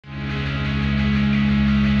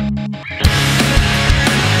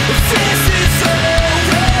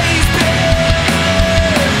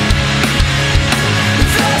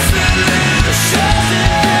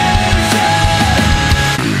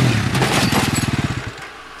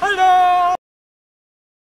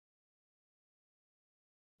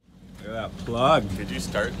Plug. Did you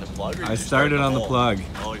start in the plug? Or I started on the plug.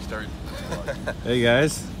 Oh, you started in the plug. Hey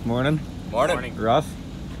guys, morning. Morning. Rough.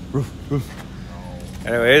 Roof, roof.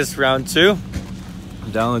 Anyways, round 2.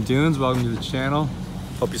 I'm down in the dunes. Welcome to the channel.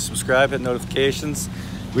 Hope you subscribe, hit notifications.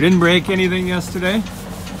 We didn't break anything yesterday.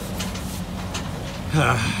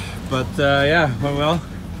 But yeah, went well.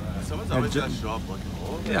 Someone's always got to show up looking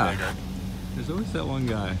old. Yeah. There's always that one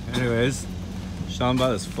guy. Anyways, Sean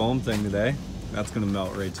bought this foam thing today. That's gonna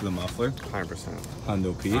melt right to the muffler. 100%.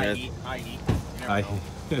 Hundo P. High heat. I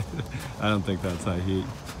don't think that's high heat.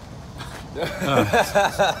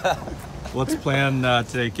 What's the plan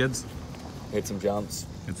today, kids? Hit some jumps.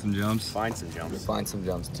 Get some jumps. Find some jumps. Find some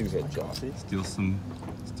jumps. 2 hit jumps. Steal some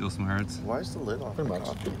hearts. Why is the lid off? Pretty much.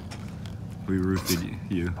 We roofed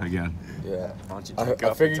you again. Yeah. Why don't you I drink up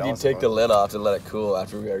and figured tell you'd us take the about lid off to let it cool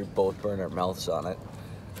after we already both burned our mouths on it.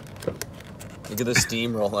 Look at the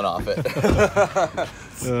steam rolling off it.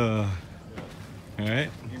 All right,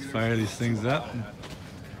 let's fire these things up.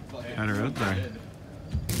 Got her out there.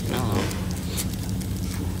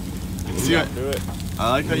 See it. Do it. I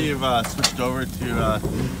like how you've switched over to the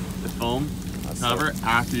foam cover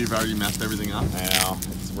after you've already messed everything up. I know.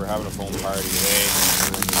 We're having a foam party today.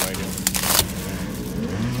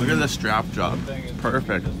 Look at the strap job.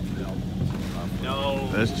 Perfect. No.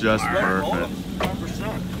 That's just perfect.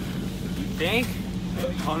 100%. You think?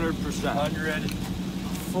 100%.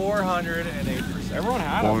 408%. Everyone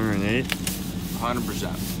had them. 408.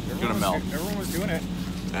 100%. It's gonna melt. Everyone was doing it.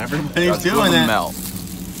 Everybody's That's doing gonna it. melt.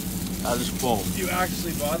 That is foam. You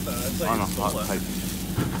actually bought that. That's like On a hot pipe.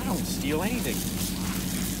 I don't steal anything.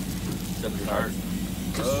 Except your heart.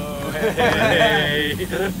 Oh, hey.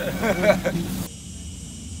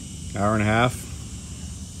 Hour and a half.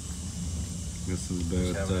 This is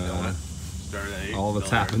about Started at 8. all that's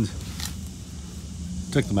happened.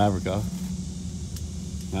 Took the Maverick off.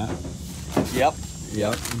 Matt? Yep.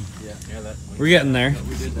 Yep. Yeah, that. We're getting there.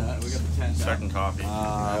 We did that. We got the tent. Second coffee.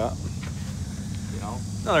 Yeah. You know,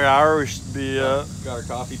 Another hour we should be got our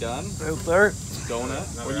coffee done. out there.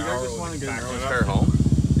 Donut. Well, you guys just want to get an back early it up. start home?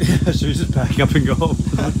 Yeah, should we just pack up and go? I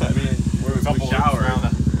mean, we're a couple shower.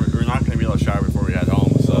 We're not going to be able to shower before we head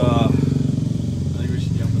home, so I think we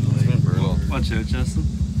should jump in the it's lake. been brutal. Watch out, Justin.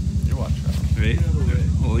 You watch that. Right?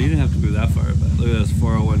 Well, you didn't have to move that far, but look at this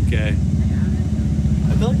 401k.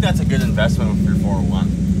 I feel like that's a good investment with your 401.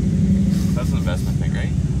 That's an investment thing,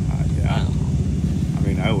 right? Yeah. I don't know. I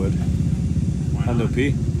mean, I would. Hundo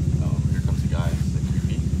P. Oh, here comes the guy. Is that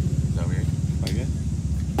creepy? Is that weird? Okay.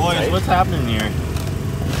 Boys, what's happening here?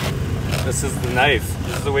 This is the knife.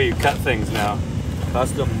 This is the way you cut things now.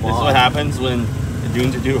 Custom This is what happens when the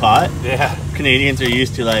dunes are too hot. Yeah. Canadians are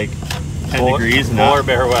used to like 10 degrees and polar up.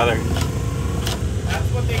 bear weather. That's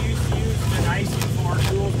what they used to use the ice before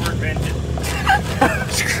tools were invented.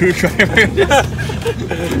 Screwdriver.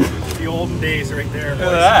 The olden days right there. Look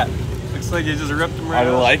at that. Looks like you just ripped them right I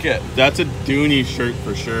off. like it. That's a Dooney shirt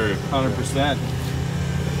for sure. 100%.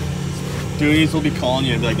 Doonies will be calling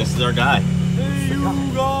you and be like, this is our guy. Hey, you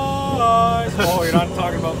guys! Oh, you're not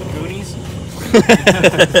talking about the Goonies?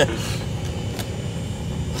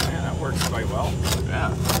 Yeah, that works quite well.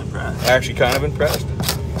 Yeah, I'm impressed. Actually, kind of impressed.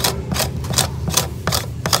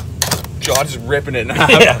 John's just ripping it in half.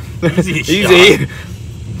 Yeah. Easy.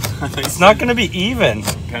 It's not going to be even.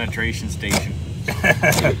 Penetration station.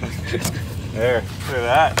 There. Look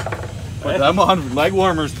at that. Put them on leg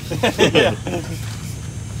warmers. Yeah.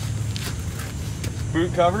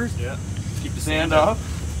 Boot covers. Yeah. Keep the sand off.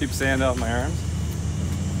 Keep sand off my arms.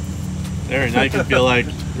 There, now you can feel like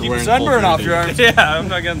you're Keep the wearing sunburn full off your arms. Yeah, I'm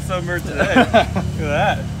not getting sunburned today. Look at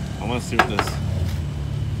that. I want to see what this.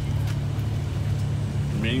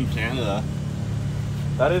 Made in Canada.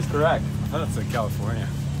 That is correct. I thought it's in California.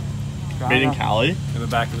 Made in Cali. In the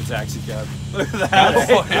back of a taxi cab. Look at that.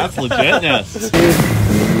 That's legitness.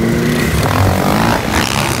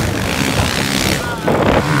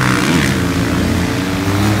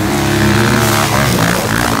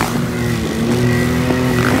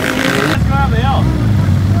 Let's go out the hill.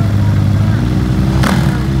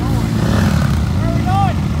 Where are we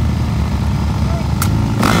going?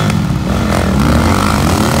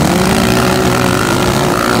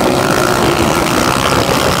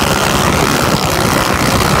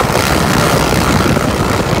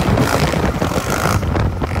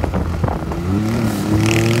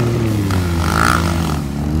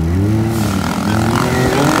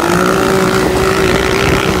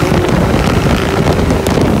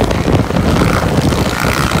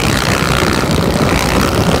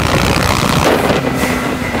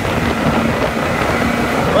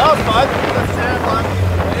 Well, it's fun. That's 10 o'clock.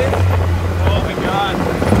 Oh my god.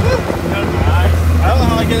 That was nice. I don't know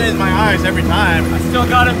how I get it in my eyes every time. I still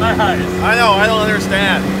got it in my eyes. I know, I don't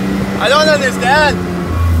understand. I don't understand!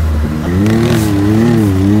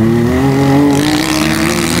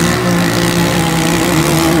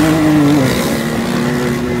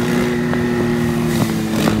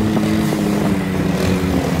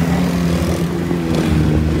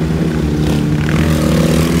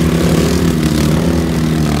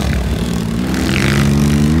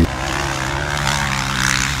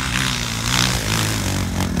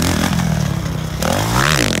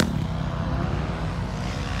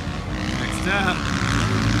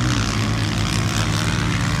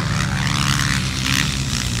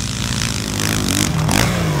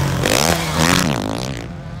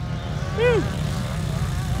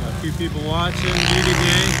 People watching, beauty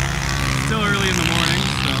day. Still early in the morning,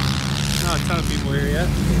 so not a ton of people here yet.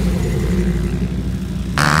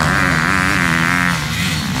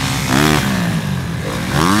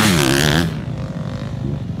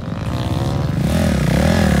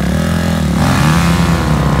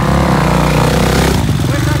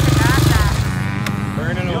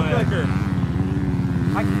 Burning away.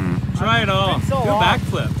 Try it all. Do a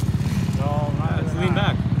backflip. No, not Let's lean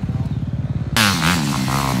back.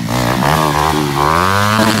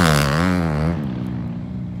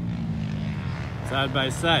 Side by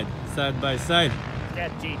side, side by side.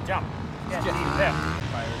 Get G, jump. Get G, lift.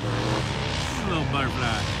 Little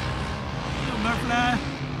butterfly. Little butterfly.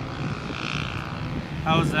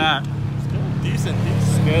 How's that? Decent.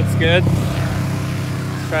 It's good, it's good.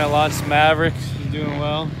 Trying to launch some Maverick. She's doing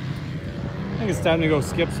well. I think it's time to go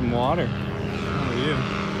skip some water. How are you?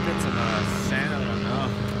 Get some sand out of it. Oh,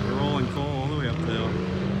 we're rolling coal all the way up the hill.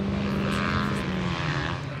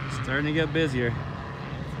 Starting to get busier.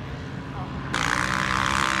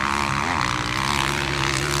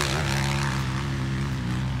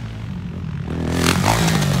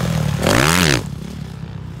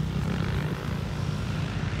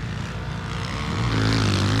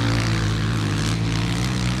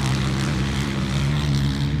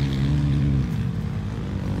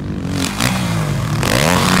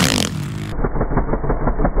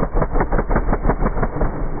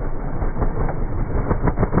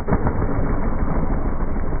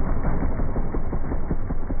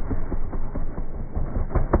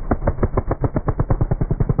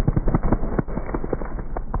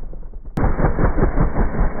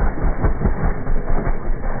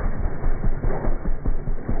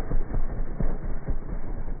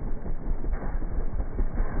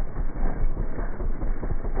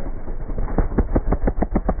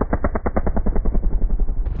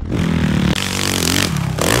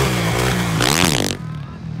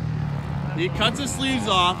 He cuts his sleeves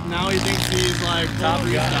off. Now he thinks he's like top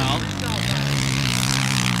style.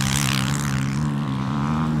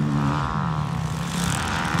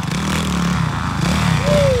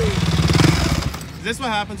 Is this what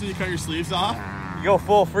happens when you cut your sleeves off? You go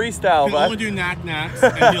full freestyle, You can only do knack-knacks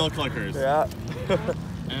and heel clickers. Yeah.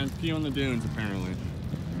 And pee on the dunes, apparently.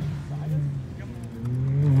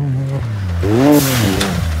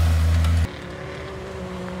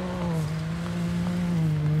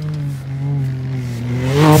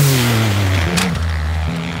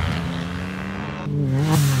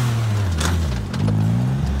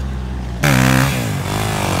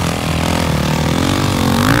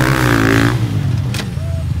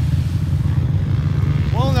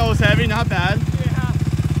 Heavy, not bad. Yeah.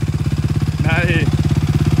 Matty,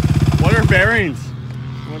 what are bearings?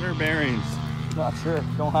 What are bearings? Not sure.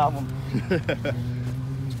 Don't have them.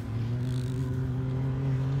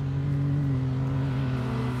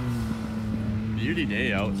 Beauty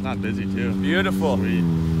day out. It's not busy too. Beautiful. Sweet.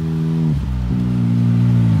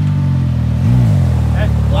 Hey,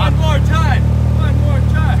 one more time. One more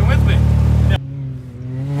time. Come with me.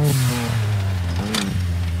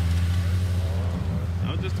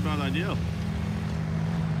 That was just about ideal.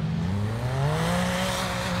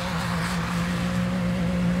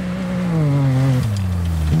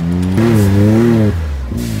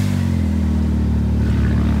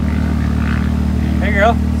 Hey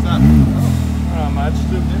girl. What's up? Not much.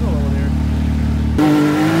 Zoomed in a little here.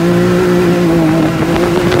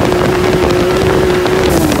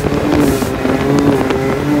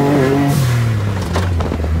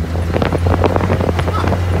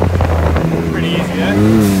 Pretty easy, eh?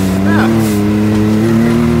 Yeah.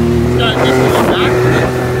 Got just a little back.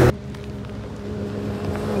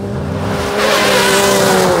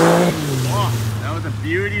 Oh, that was a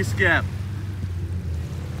beauty skip.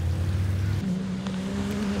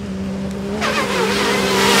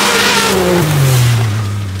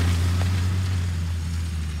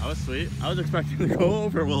 That was sweet. I was expecting to go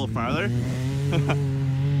over a little farther.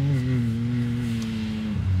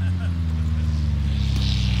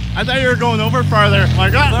 I thought you were going over farther. My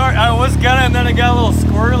God. Sorry, I was gonna, and then it got a little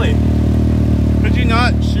squirrely. Could you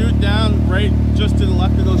not shoot down right just to the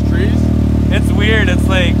left of those trees? It's weird. It's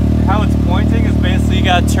like how it's pointing is basically you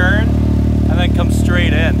gotta turn and then come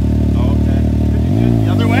straight in. Oh, okay. Could you do it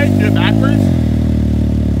the other way? Do it backwards?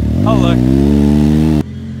 Oh, look.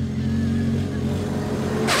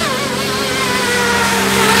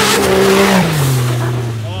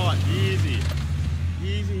 Oh, easy.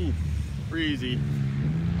 Easy. Breezy.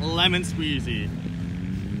 Lemon squeezy.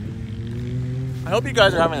 I hope you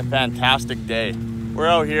guys are having a fantastic day. We're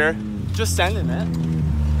out here just sending it.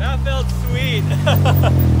 That felt sweet.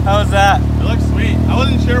 How was that? It looks sweet. I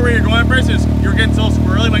wasn't sure where you're going first. You were getting so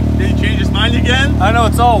squirrely, but did he change his mind again? I know,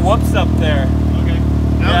 it's all whoops up there. Okay.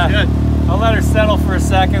 That was good. I'll let her settle for a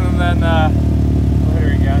second and then we'll hit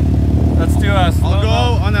her again. Let's do a slow-mo.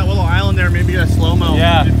 I'll go on that little island there, maybe get a slow-mo.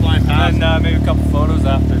 Yeah, Flying past. and then maybe a couple photos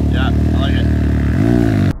after. Yeah, I like it.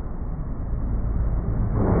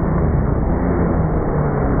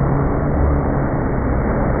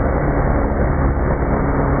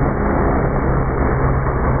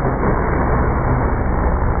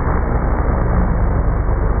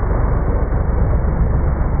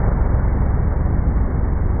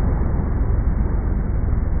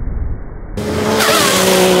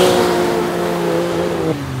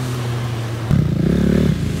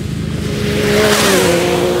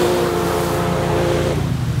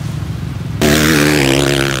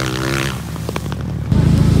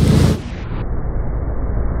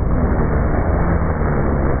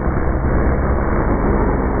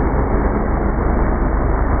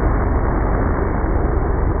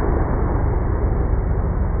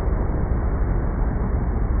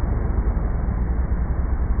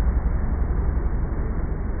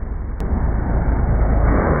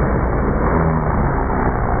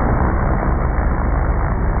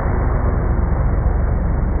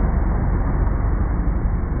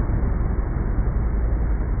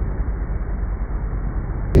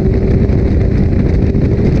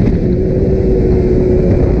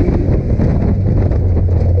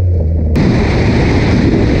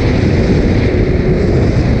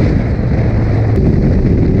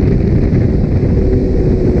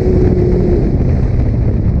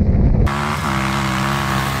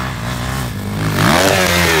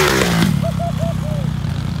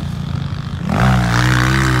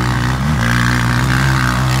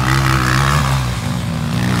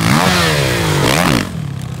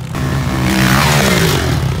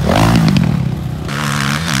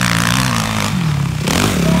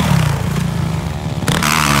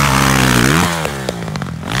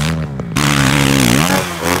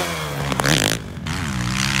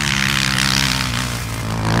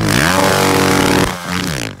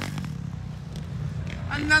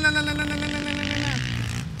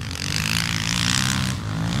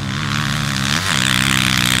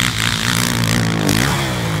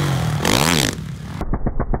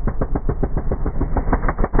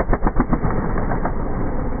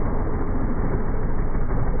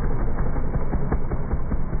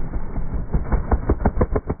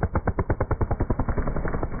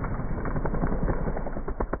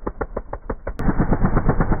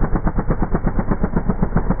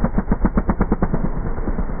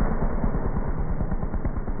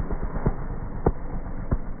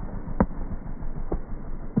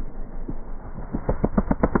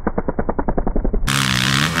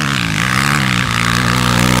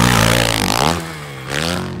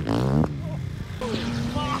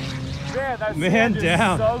 Man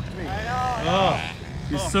down. Soaked me. I know. Oh,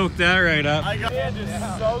 you soaked that right up. Man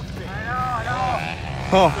just soaked me. I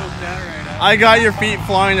know. Oh, Soaked that right up. I got your feet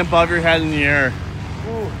flying above your head in the air.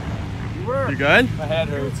 Ooh, you were. You good? My head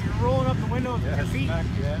hurts. You're rolling up the window with your feet.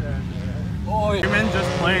 Oh, yeah. Freeman just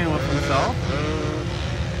playing with himself.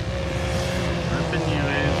 Ripping you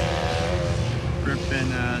is ripping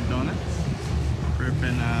donuts.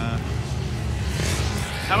 Ripping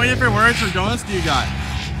How many different words for donuts do you got?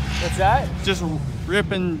 What's that? Just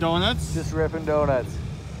ripping donuts? Just ripping donuts.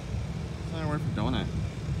 What's another word for donut?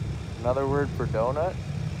 Another word for donut?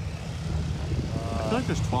 I feel like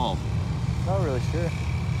there's 12. Not really sure.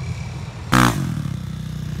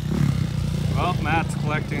 Well, Matt's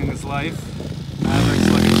collecting his life. Maverick's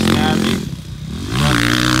looking snazzy.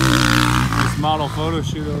 This model photo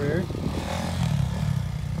shoot over here.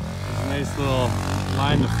 There's a nice little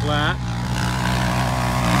line to flat.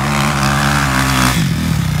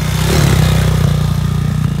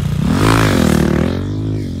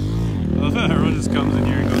 I love how everyone just comes in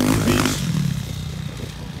here and goes to the beach.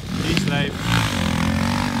 Beach life.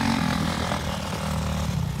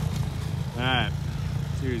 Alright,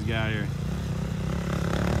 let's see what he's got here.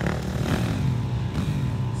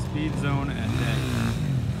 speed zone at day.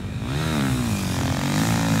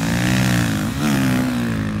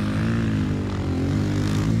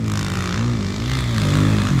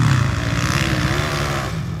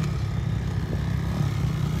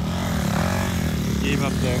 Gave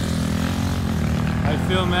up there. How you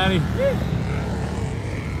feel, Maddie?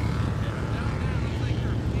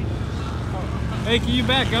 Hey, can you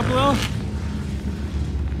back up a little?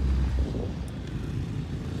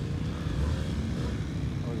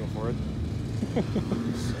 I'll go for it.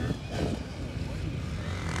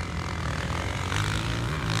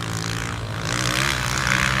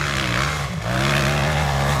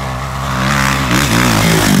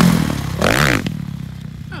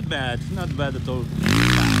 Not bad at all.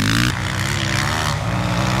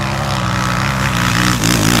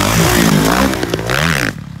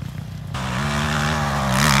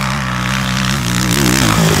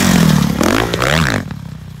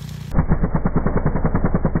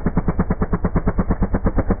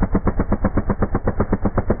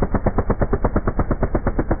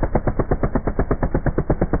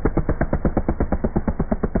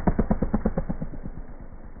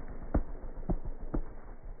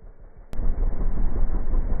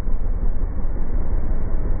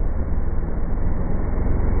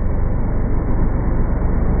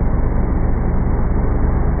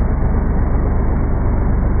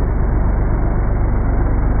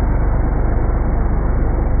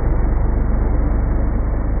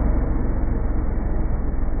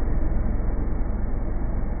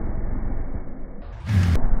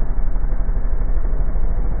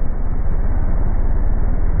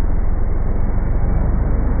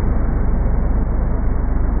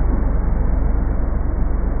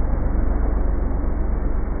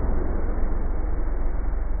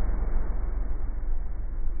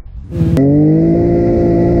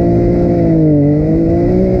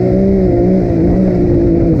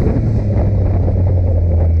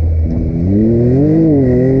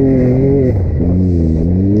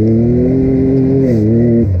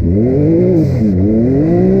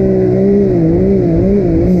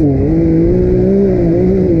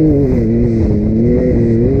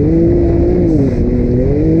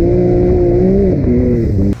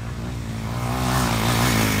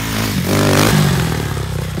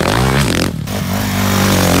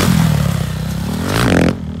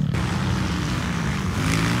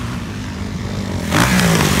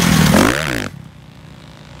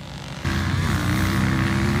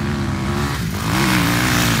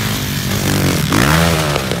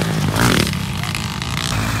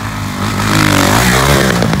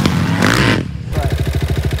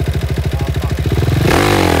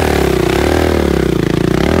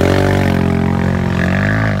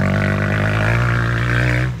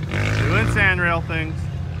 Things.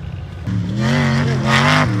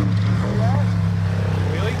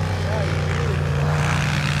 Really?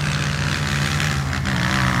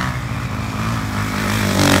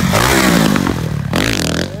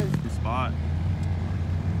 Good spot.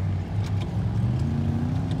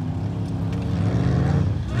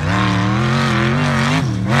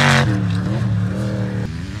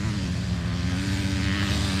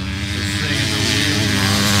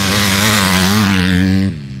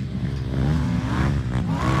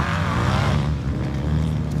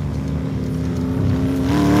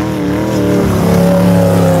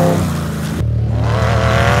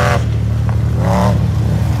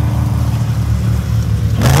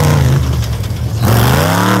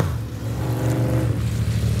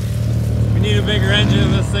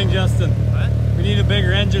 Justin. What? We need a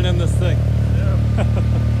bigger engine in this thing.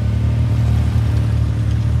 Yeah.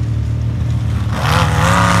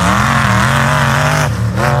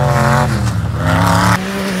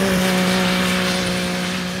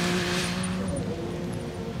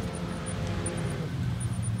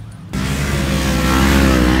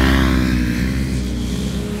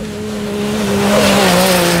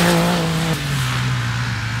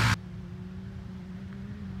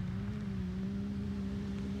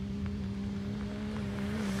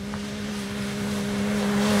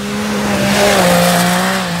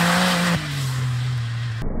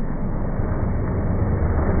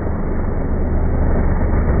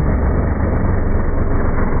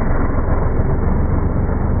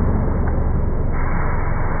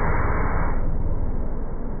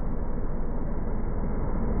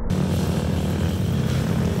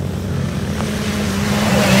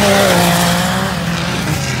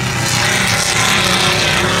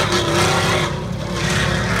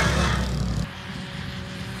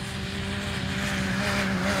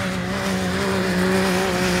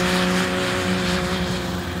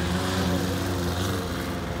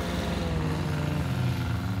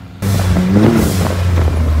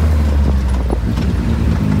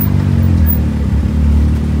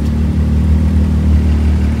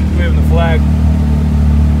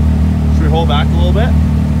 hold back a little bit,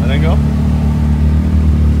 and then go.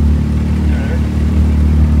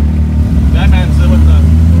 That man's with the.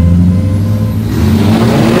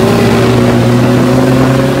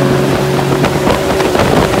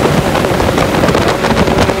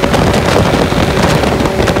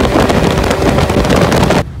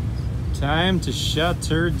 Time to shut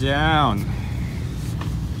her down.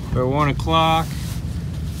 About 1 o'clock.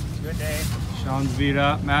 Good day. Sean's beat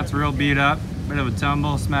up. Matt's real beat up. Bit of a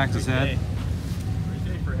tumble. Smacked his head.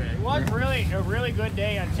 It was really a really good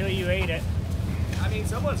day until you ate it. I mean,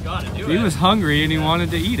 someone's got to do it. He was hungry and he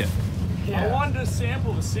wanted to eat it. I wanted to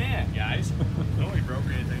sample the sand, guys. Nobody broke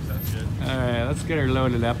anything, so that's good. All right, let's get her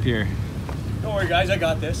loaded up here. Don't worry, guys. I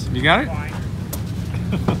got this. You got it? Fine.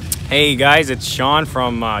 Hey guys, it's Sean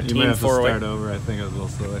from You might Team have to 408. start over. I think it was a little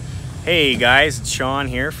silly. Hey guys, it's Sean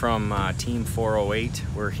here from Team 408.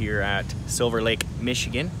 We're here at Silver Lake,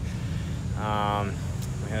 Michigan. We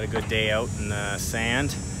had a good day out in the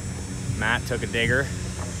sand. Matt took a digger,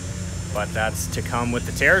 but that's to come with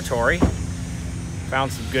the territory.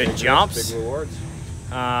 Found some good jumps. Big rewards.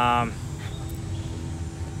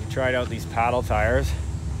 We tried out these paddle tires.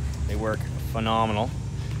 They work phenomenal.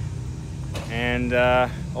 And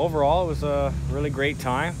overall, it was a really great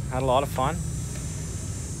time. Had a lot of fun.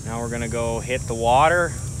 Now we're gonna go hit the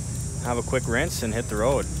water, have a quick rinse, and hit the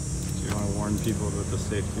road. Do you want to warn people about the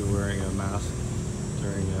safety of wearing a mask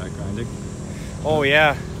during grinding? Oh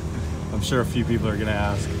yeah, I'm sure a few people are gonna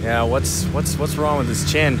ask. yeah. What's wrong with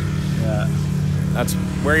his chin? Yeah. That's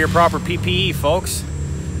wear your proper PPE, folks.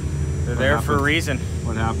 They're there for a reason.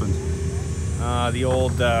 What happened? The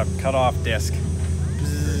old cutoff disc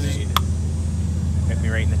hit me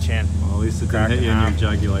right in the chin. Well, at least it didn't Cracked hit in you in your half.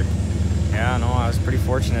 jugular. Yeah, no, I was pretty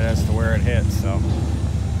fortunate as to where it hit. So.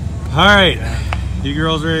 All right, you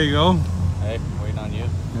girls ready to go? Hey, waiting on you.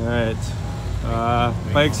 All right.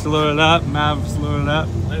 Bike's loaded up. Mav's loaded up.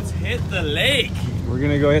 Let's hit the lake. We're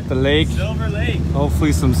gonna go hit the lake. Silver Lake.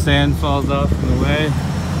 Hopefully some sand falls off in the way.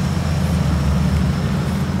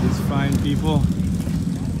 These fine people.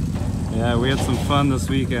 Yeah, we had some fun this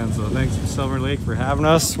weekend, so thanks to Silver Lake for having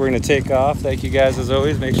us. We're gonna take off. Thank you guys as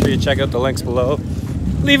always. Make sure you check out the links below.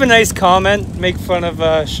 Leave a nice comment. Make fun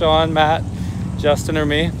of Sean, Matt, Justin, or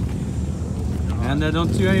me. And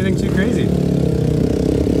don't do anything too crazy.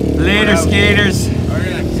 Later, skaters.